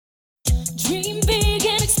Dream big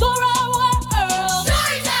and explore our world.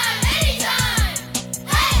 Storytime anytime!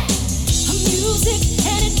 Hey! A music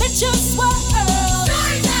and adventure swirl.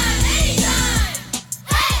 Storytime anytime!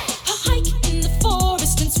 Hey! A hike in the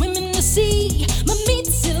forest and swim in the sea. Meet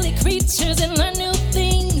silly creatures and learn new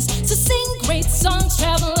things. So sing great songs,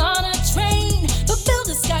 travel on a train, but build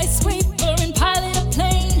a skyscraper and pilot a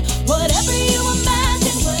plane. Whatever you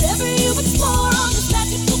imagine, whatever you explore on this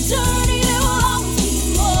magical journey, there will always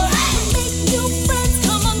be more. Make new friends,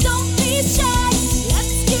 come on, don't be shy.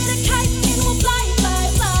 Let's get a kite and we'll fly,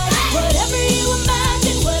 fly, fly. Whatever you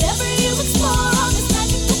imagine, whatever you explore on this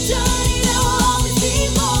magical journey, there will always be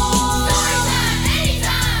more. Storytime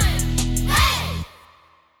anytime! Hey!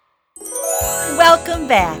 Welcome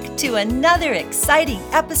back to another exciting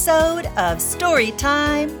episode of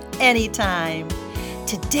Storytime Anytime.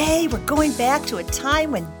 Today we're going back to a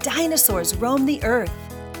time when dinosaurs roamed the earth.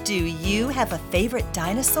 Do you have a favorite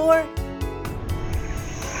dinosaur?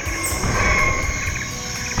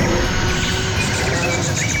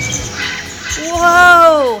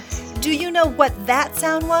 Whoa! Do you know what that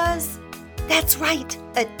sound was? That's right,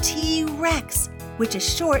 a T-Rex, which is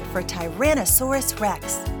short for Tyrannosaurus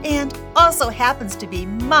Rex, and also happens to be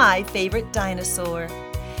my favorite dinosaur.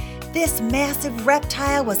 This massive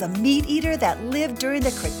reptile was a meat eater that lived during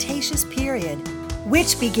the Cretaceous period,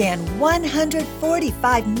 which began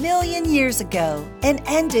 145 million years ago and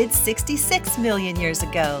ended 66 million years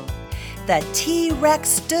ago. The T-Rex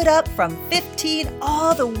stood up from 15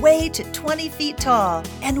 all the way to 20 feet tall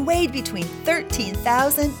and weighed between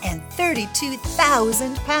 13,000 and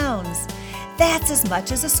 32,000 pounds. That's as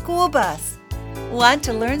much as a school bus. Want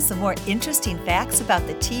to learn some more interesting facts about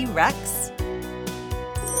the T-Rex?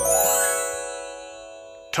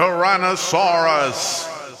 Tyrannosaurus.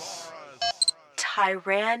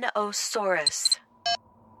 Tyrannosaurus.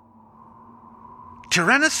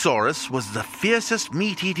 Tyrannosaurus was the fiercest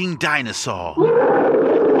meat-eating dinosaur.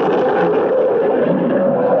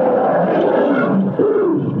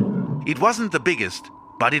 It wasn't the biggest,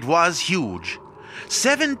 but it was huge.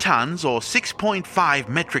 7 tons or 6.5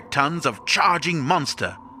 metric tons of charging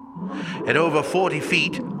monster. At over 40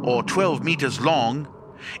 feet or 12 meters long,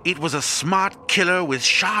 it was a smart killer with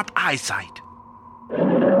sharp eyesight.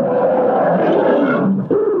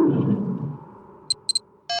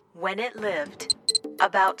 When it lived,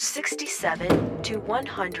 about 67 to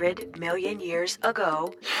 100 million years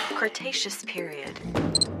ago, Cretaceous period.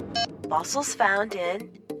 Fossils found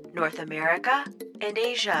in North America and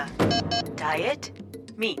Asia. Diet: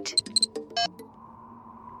 meat.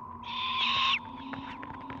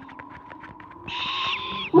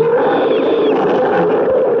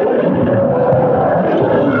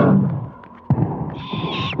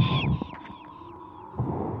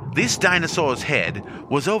 This dinosaur's head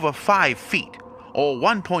was over 5 feet, or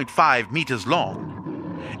 1.5 meters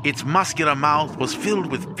long. Its muscular mouth was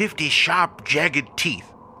filled with 50 sharp, jagged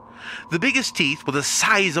teeth. The biggest teeth were the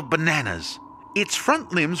size of bananas. Its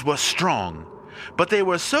front limbs were strong, but they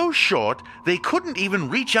were so short they couldn't even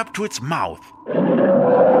reach up to its mouth.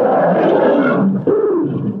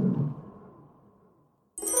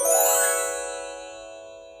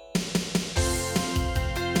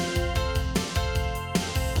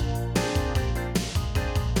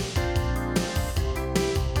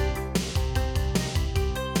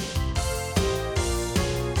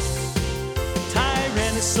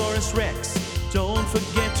 Tyrannosaurus Rex, don't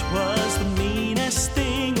forget, was the meanest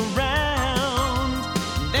thing around.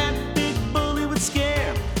 That big bully would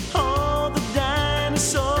scare all the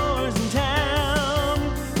dinosaurs in town.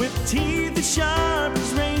 With teeth as sharp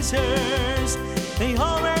as razors, they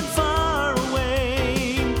all ran far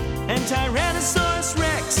away. And Tyrannosaurus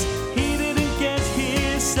Rex, he didn't get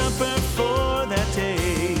his supper for that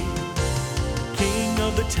day. King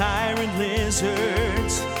of the tyrant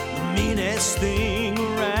lizards, meanest thing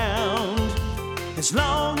around. As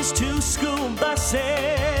long as 2 school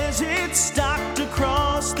buses it stalked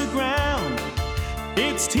across the ground.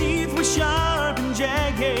 Its teeth were sharp and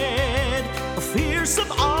jagged, a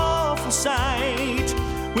fearsome, awful sight.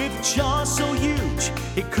 With jaws so huge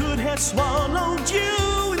it could have swallowed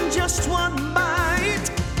you in just one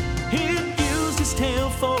bite. It used its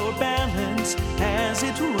tail for balance as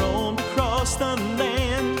it roamed across the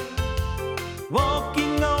land.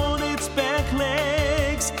 Walking on its back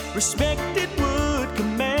legs, respect it would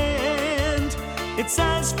command. Its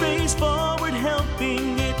eyes faced forward,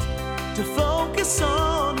 helping it to focus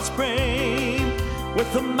on its prey.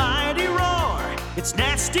 With a mighty roar, its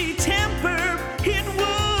nasty temper it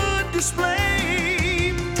would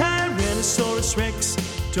display. Tyrannosaurus Rex,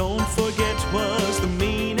 don't forget, was the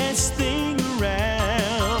meanest thing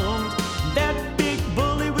around. That big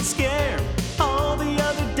bully would scare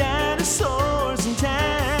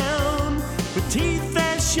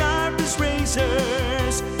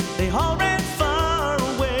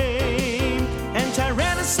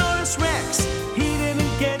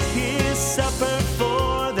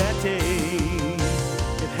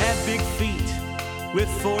with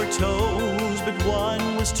 4 toes, but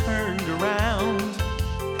one was turned around.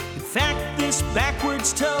 In fact, this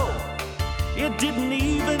backwards toe, it didn't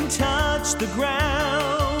even touch the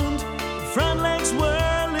ground. Front legs were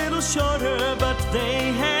a little shorter, but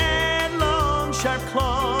they had long, sharp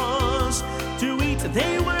claws. To eat,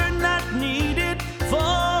 they were not needed,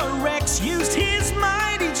 for Rex used his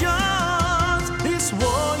mighty jaws. This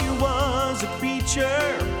warrior was a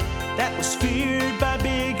creature that was feared by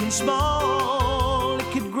big and small. It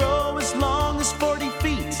could grow as long as 40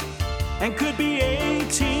 feet and could be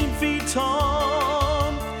 18 feet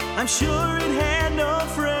tall. I'm sure it had no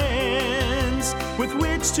friends with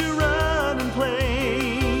which to run and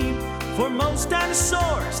play. For most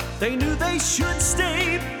dinosaurs, they knew they should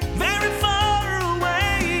stay very far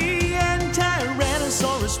away. And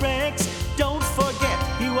Tyrannosaurus Rex, don't forget,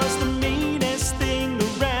 he was the meanest thing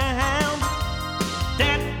around.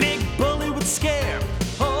 That big bully would scare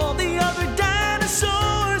all the other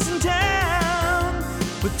dinosaurs in town.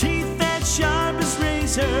 With teeth that sharp as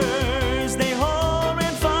razors, they all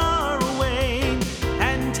ran far away.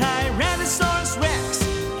 And Tyrannosaurus Rex,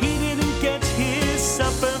 he didn't get his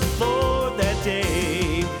supper for that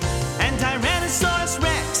day. And Tyrannosaurus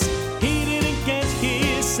Rex, he didn't get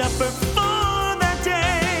his supper for that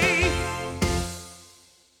day.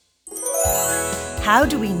 How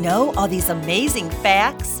do we know all these amazing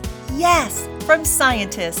facts? Yes, from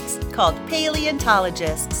scientists called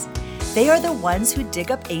paleontologists. They are the ones who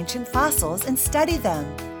dig up ancient fossils and study them.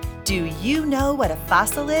 Do you know what a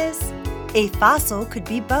fossil is? A fossil could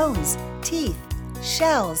be bones, teeth,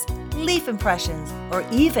 shells, leaf impressions, or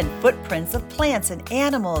even footprints of plants and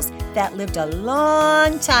animals that lived a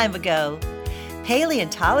long time ago.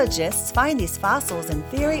 Paleontologists find these fossils in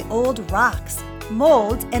very old rocks,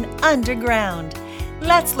 molds, and underground.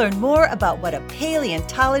 Let's learn more about what a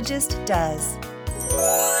paleontologist does.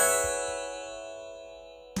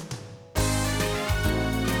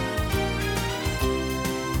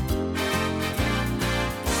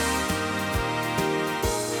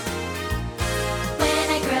 When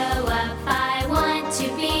I grow up, I want to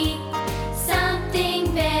be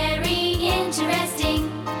something very interesting.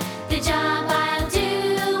 The job I'll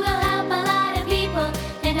do will help a lot of people,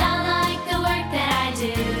 and I like the work that I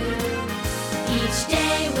do. Each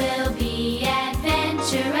day will be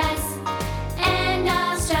adventurous, and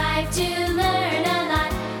I'll strive to learn a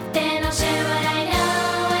lot. Then I'll share what I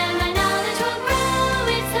know, and my knowledge will grow.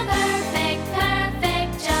 It's the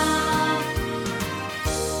perfect job.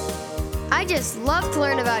 I just love to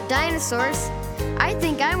learn about dinosaurs. I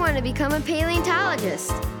think I want to become a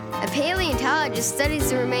paleontologist. A paleontologist studies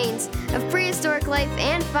the remains of prehistoric life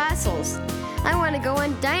and fossils. I want to go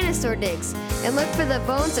on dinosaur digs and look for the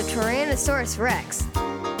bones of Tyrannosaurus Rex.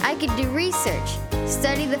 I could do research,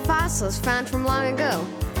 study the fossils found from long ago,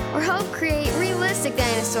 or help create realistic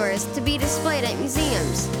dinosaurs to be displayed at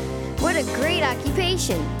museums. What a great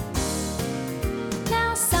occupation!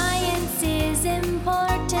 Now science is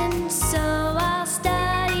important, so I'll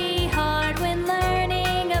study hard when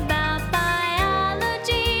learning about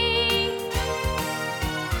biology.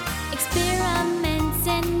 Experiments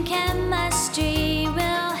in chemistry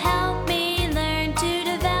will help me learn to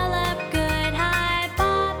develop good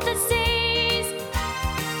hypotheses.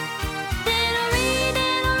 Then I'll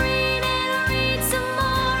read some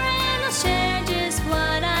more, and I'll share just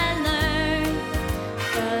what I learned.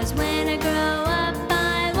 'Cause when I grow up,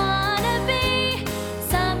 I wanna be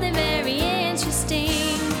something very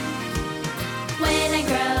interesting. When I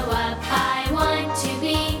grow up, I want to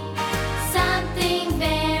be something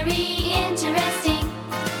very interesting.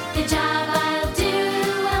 The job I'll do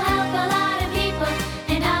will help a lot of people,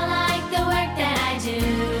 and I like the work that I do.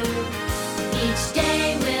 Each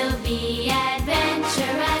day will be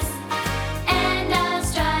adventurous, and I'll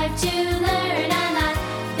strive to learn a lot.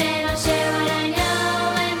 Then I'll share what I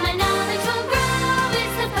know, and my knowledge will grow.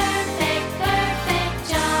 It's the perfect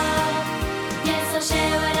job. Yes, I'll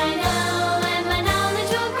share what I know, and my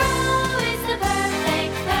knowledge will grow. It's the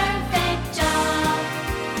perfect job.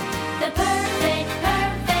 The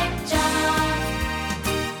perfect job.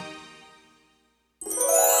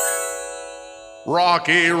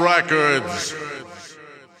 Rocky Records.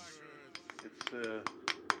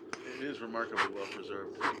 It is remarkably well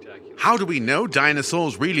preserved. Spectacular. How do we know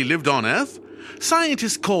dinosaurs really lived on Earth?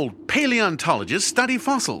 Scientists called paleontologists study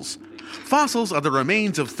fossils. Fossils are the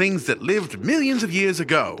remains of things that lived millions of years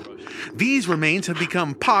ago. These remains have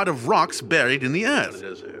become part of rocks buried in the earth.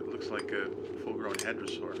 It looks like a full-grown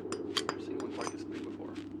hadrosaur. I've never seen one like this thing before.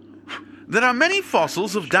 There are many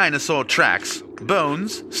fossils of dinosaur tracks,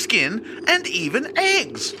 bones, skin, and even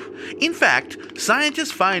eggs. In fact,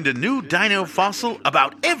 scientists find a new dino fossil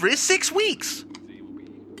about every 6 weeks.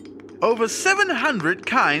 Over 700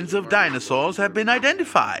 kinds of dinosaurs have been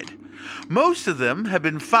identified. Most of them have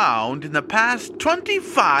been found in the past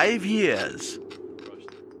 25 years.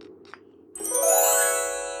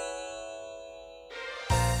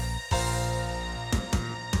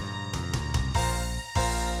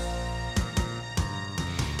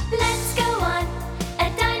 Let's go on a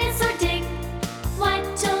dinosaur dig. What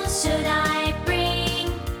tools should I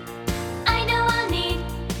bring? I know I'll need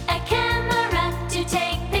a camera to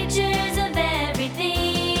take pictures of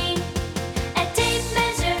everything. A tape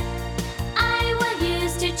measure I will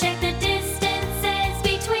use to check the distances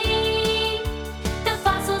between the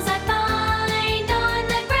fossils I find on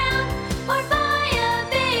the ground or by a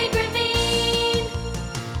big ravine.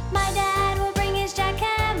 My dad will bring his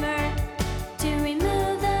jackhammer to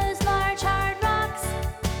remove those large hard rocks,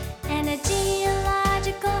 and a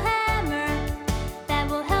geological hammer that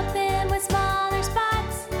will help him with smaller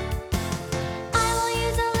spots. I will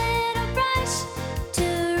use a little brush to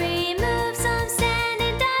remove some sand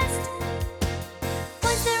and dust.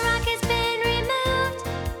 Once the rock has been removed,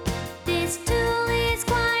 this tool is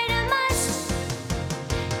quite a must.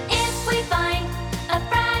 If we find a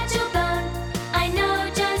fragile bone, I know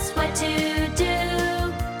just what to do.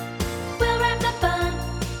 We'll wrap the bone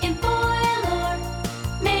in foil or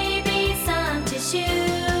maybe some tissue.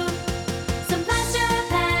 Some plaster of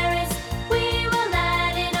Paris we will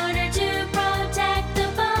add in order to protect the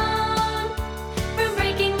bone from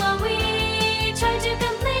breaking while we try to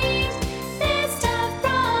complete this tough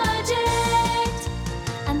project.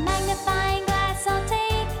 A magnifying glass I'll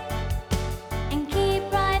take and keep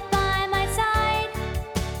right by my side.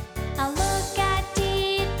 I'll look at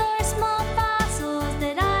teeth or small fossils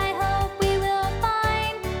that I hope we will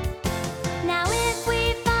find. Now if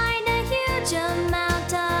we find a huge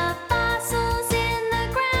amount of fossils in the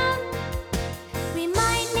ground, we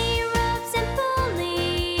might need ropes and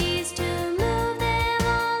pulleys to move them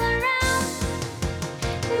all around.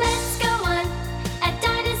 Let's go on a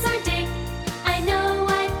dinosaur dig. I know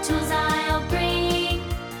what tools I'll bring.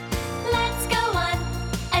 Let's go on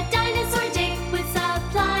a dinosaur dig with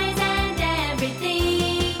supplies and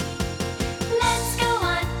everything. Let's go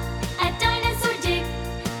on a dinosaur dig.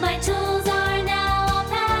 My tools are now all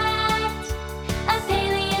packed. A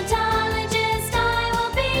paleontologist I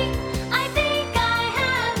will be. I think I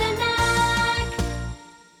have the knack.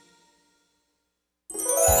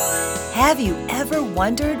 Have you ever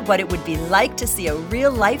wondered what it would be like to see a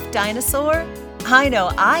real-life dinosaur? I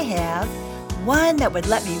know I have. One that would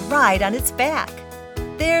let me ride on its back.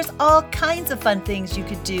 There's all kinds of fun things you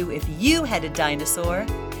could do if you had a dinosaur.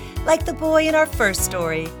 Like the boy in our first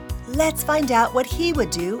story. Let's find out what he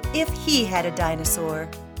would do if he had a dinosaur.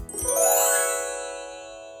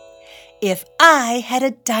 If I had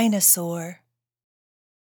a dinosaur.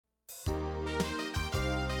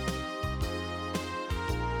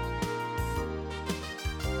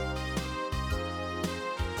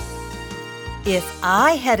 If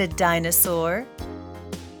I had a dinosaur,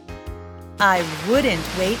 I wouldn't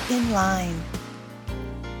wait in line.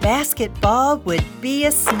 Basketball would be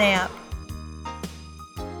a snap.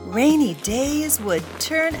 Rainy days would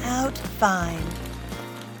turn out fine.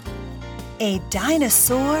 A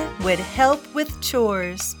dinosaur would help with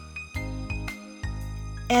chores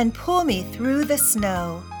and pull me through the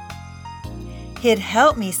snow. He'd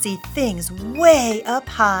help me see things way up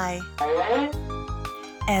high,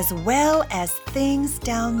 as well as things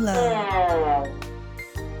down low.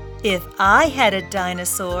 If I had a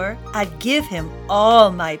dinosaur, I'd give him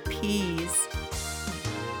all my peas.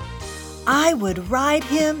 I would ride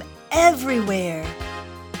him everywhere,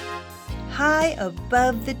 high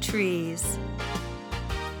above the trees,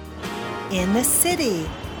 in the city,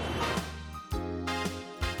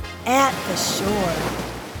 at the shore,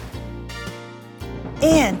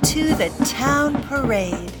 and to the town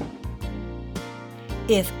parade.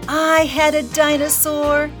 If I had a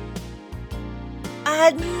dinosaur,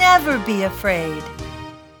 I'd never be afraid.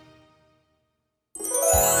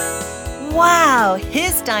 Wow,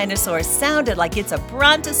 his dinosaur sounded like it's a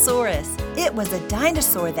brontosaurus. It was a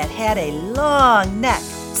dinosaur that had a long neck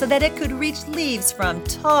so that it could reach leaves from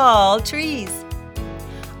tall trees.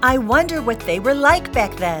 I wonder what they were like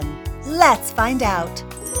back then. Let's find out.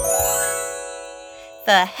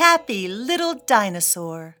 The Happy Little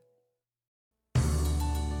Dinosaur.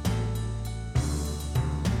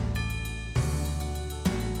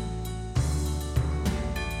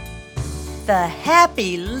 The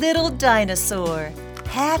happy little dinosaur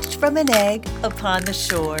hatched from an egg upon the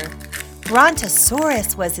shore.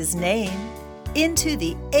 Brontosaurus was his name. Into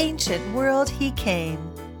the ancient world he came.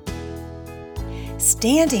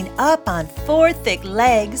 Standing up on 4 thick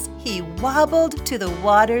legs, he wobbled to the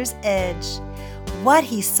water's edge. What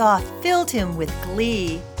he saw filled him with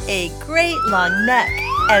glee, a great long neck,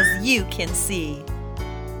 as you can see.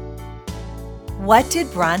 What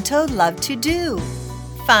did Bronto love to do?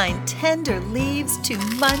 Find tender leaves to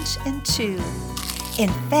munch and chew. In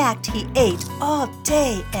fact, he ate all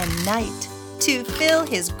day and night to fill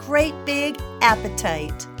his great big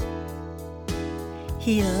appetite.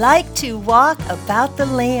 He liked to walk about the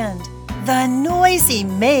land. The noise he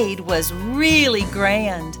made was really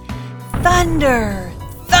grand. Thunder,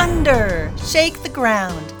 thunder, shake the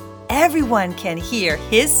ground. Everyone can hear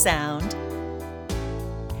his sound.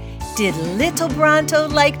 Did little Bronto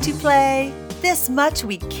like to play? This much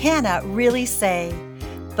we cannot really say.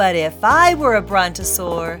 But if I were a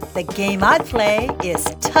brontosaur, the game I'd play is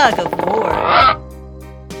tug of war.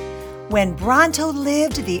 When Bronto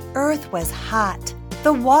lived, the earth was hot.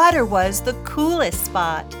 The water was the coolest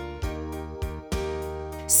spot.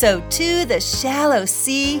 So to the shallow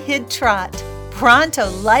sea he'd trot. Bronto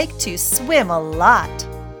liked to swim a lot.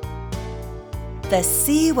 The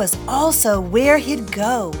sea was also where he'd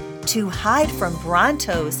go to hide from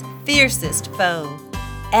Bronto's fiercest foe.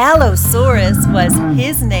 Allosaurus was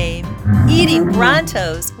his name. Eating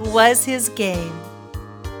Brontos was his game.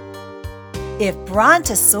 If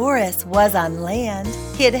Brontosaurus was on land,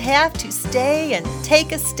 he'd have to stay and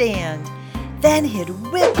take a stand. Then he'd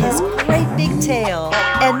whip his great big tail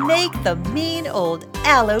and make the mean old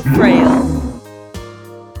Allo frail.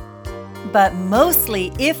 But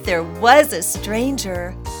mostly if there was a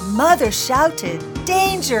stranger, Mother shouted,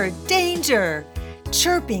 "Danger, danger!"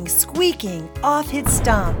 Chirping, squeaking, off he'd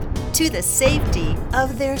stomp to the safety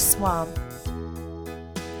of their swamp.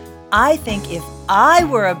 I think if I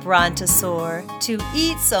were a brontosaur, to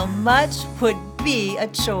eat so much would be a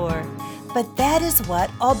chore. But that is what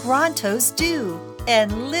all Brontos do,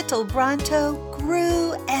 and little Bronto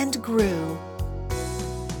grew and grew.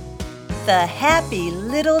 The happy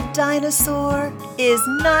little dinosaur is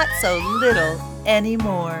not so little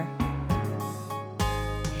anymore.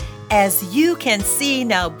 As you can see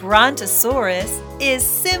now, Brontosaurus is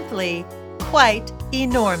simply quite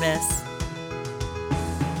enormous.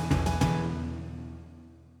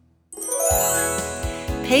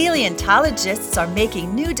 Paleontologists are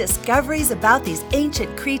making new discoveries about these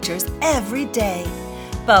ancient creatures every day.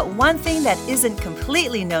 But one thing that isn't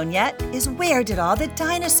completely known yet is where did all the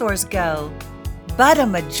dinosaurs go? But a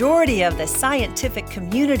majority of the scientific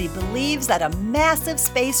community believes that a massive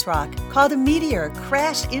space rock called a meteor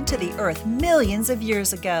crashed into the Earth millions of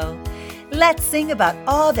years ago. Let's sing about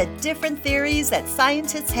all the different theories that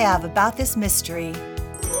scientists have about this mystery.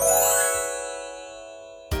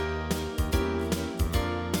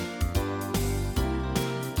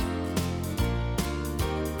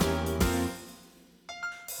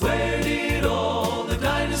 Where did all the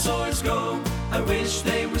dinosaurs go? I wish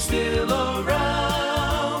they were still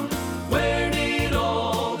around. Where did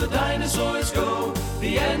all the dinosaurs go?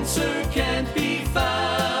 The answer can't be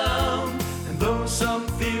found. And though some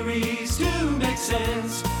theories do make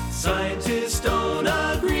sense, scientists don't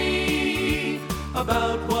agree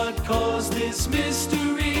about what caused this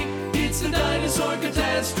mystery. It's the dinosaur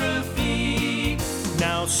catastrophe.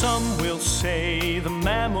 Now some will say the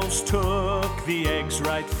mammals took the eggs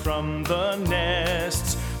right from the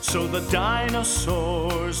nests, so the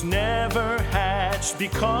dinosaurs never hatched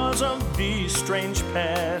because of these strange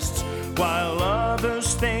pests, while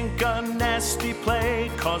others think a nasty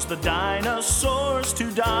plague caused the dinosaurs to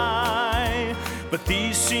die. But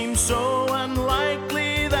these seem so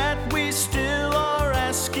unlikely that we still are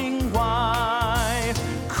asking why.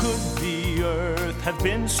 Could the Earth have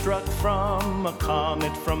been struck from a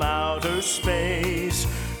comet from outer space,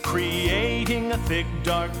 creating a thick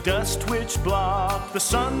dark dust which blocked the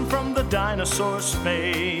sun from the dinosaur's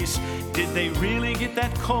face? Did they really get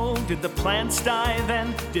that cold? Did the plants die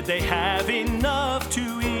then? Did they have enough to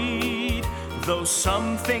eat? Though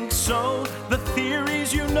some think so, the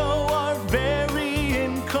theories you know are very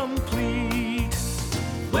incomplete.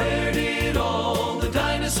 Where did all the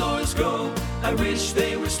dinosaurs go? I wish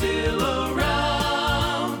they were still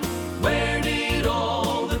around. Where did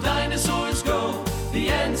all the dinosaurs go? The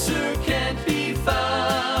answer can't be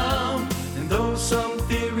found. And though some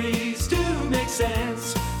theories do make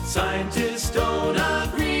sense, scientists don't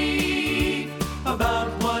agree about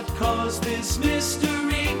what caused this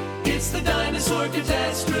mystery. It's the dinosaur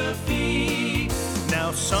catastrophe.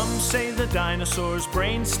 Now some say the dinosaur's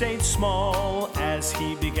brain stayed small as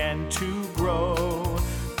he began to grow.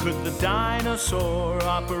 Could the dinosaur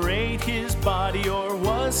operate his body, or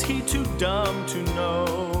was he too dumb to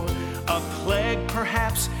know? A plague,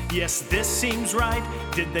 perhaps? Yes, this seems right.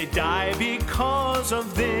 Did they die because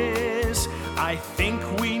of this? I think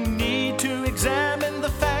we need to examine the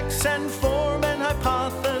facts and form an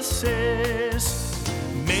hypothesis.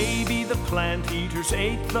 Maybe the plant eaters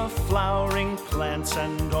ate the flowering plants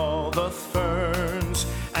and all the ferns,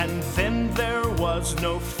 and then there was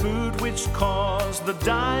no food, which caused the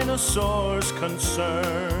dinosaurs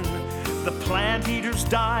concern. The plant eaters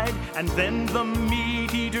died, and then the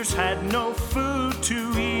meat eaters had no food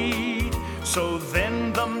to eat. So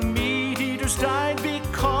then the meat eaters died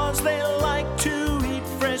because they like to eat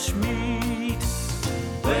fresh meat.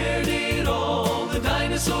 Where did all the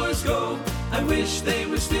dinosaurs go? I wish they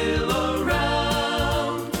were still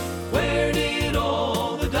around. Where did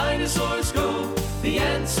all the dinosaurs go? The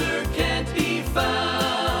answer can't be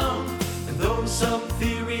found. And though some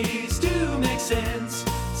theories do make sense,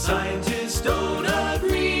 scientists don't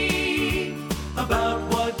agree about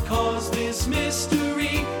what caused this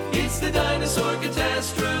mystery. It's the dinosaur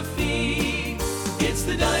catastrophe. It's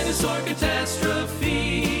the dinosaur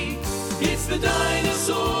catastrophe. It's the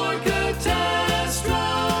dinosaur catastrophe.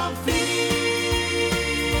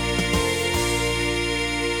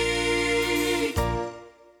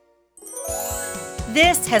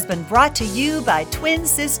 This has been brought to you by Twin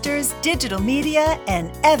Sisters Digital Media and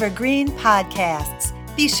Evergreen Podcasts.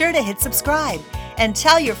 Be sure to hit subscribe and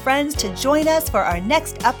tell your friends to join us for our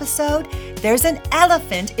next episode, There's an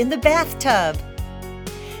Elephant in the Bathtub.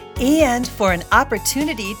 And for an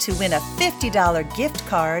opportunity to win a $50 gift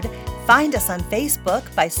card, find us on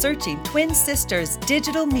Facebook by searching Twin Sisters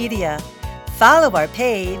Digital Media. Follow our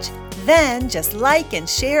page, then just like and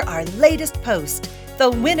share our latest post. The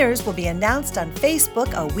winners will be announced on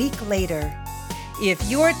Facebook a week later. If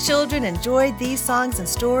your children enjoyed these songs and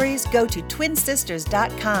stories, go to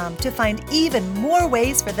twinsisters.com to find even more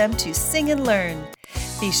ways for them to sing and learn.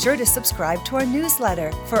 Be sure to subscribe to our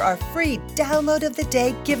newsletter for our free download of the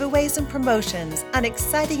day giveaways and promotions on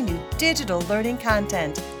exciting new digital learning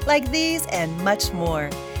content like these and much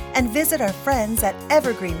more. And visit our friends at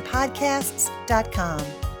evergreenpodcasts.com.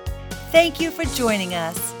 Thank you for joining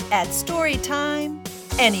us at Storytime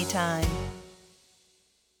Anytime.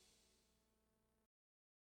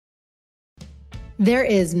 There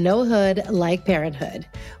is no hood like parenthood.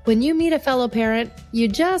 When you meet a fellow parent, you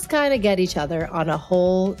just kind of get each other on a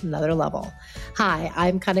whole nother level. Hi,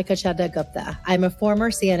 I'm Kanika Chadda Gupta. I'm a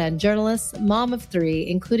former CNN journalist, mom of 3,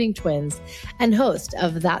 including twins, and host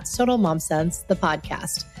of That's Total Mom Sense, the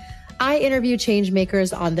podcast. I interview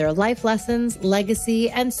changemakers on their life lessons,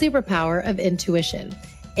 legacy, and superpower of intuition,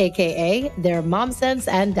 aka their mom sense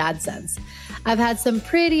and dad sense. I've had some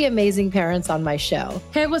pretty amazing parents on my show.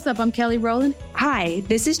 Hey, what's up? I'm Kelly Rowland. Hi,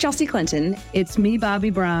 this is Chelsea Clinton. It's me,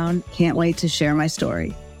 Bobby Brown. Can't wait to share my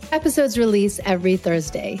story. Episodes release every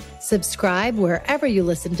Thursday. Subscribe wherever you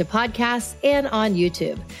listen to podcasts and on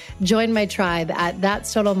YouTube. Join my tribe at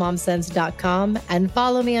thatstotalmomsense.com and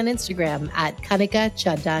follow me on Instagram at Kanika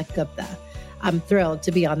Chadda Gupta. I'm thrilled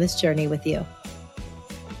to be on this journey with you.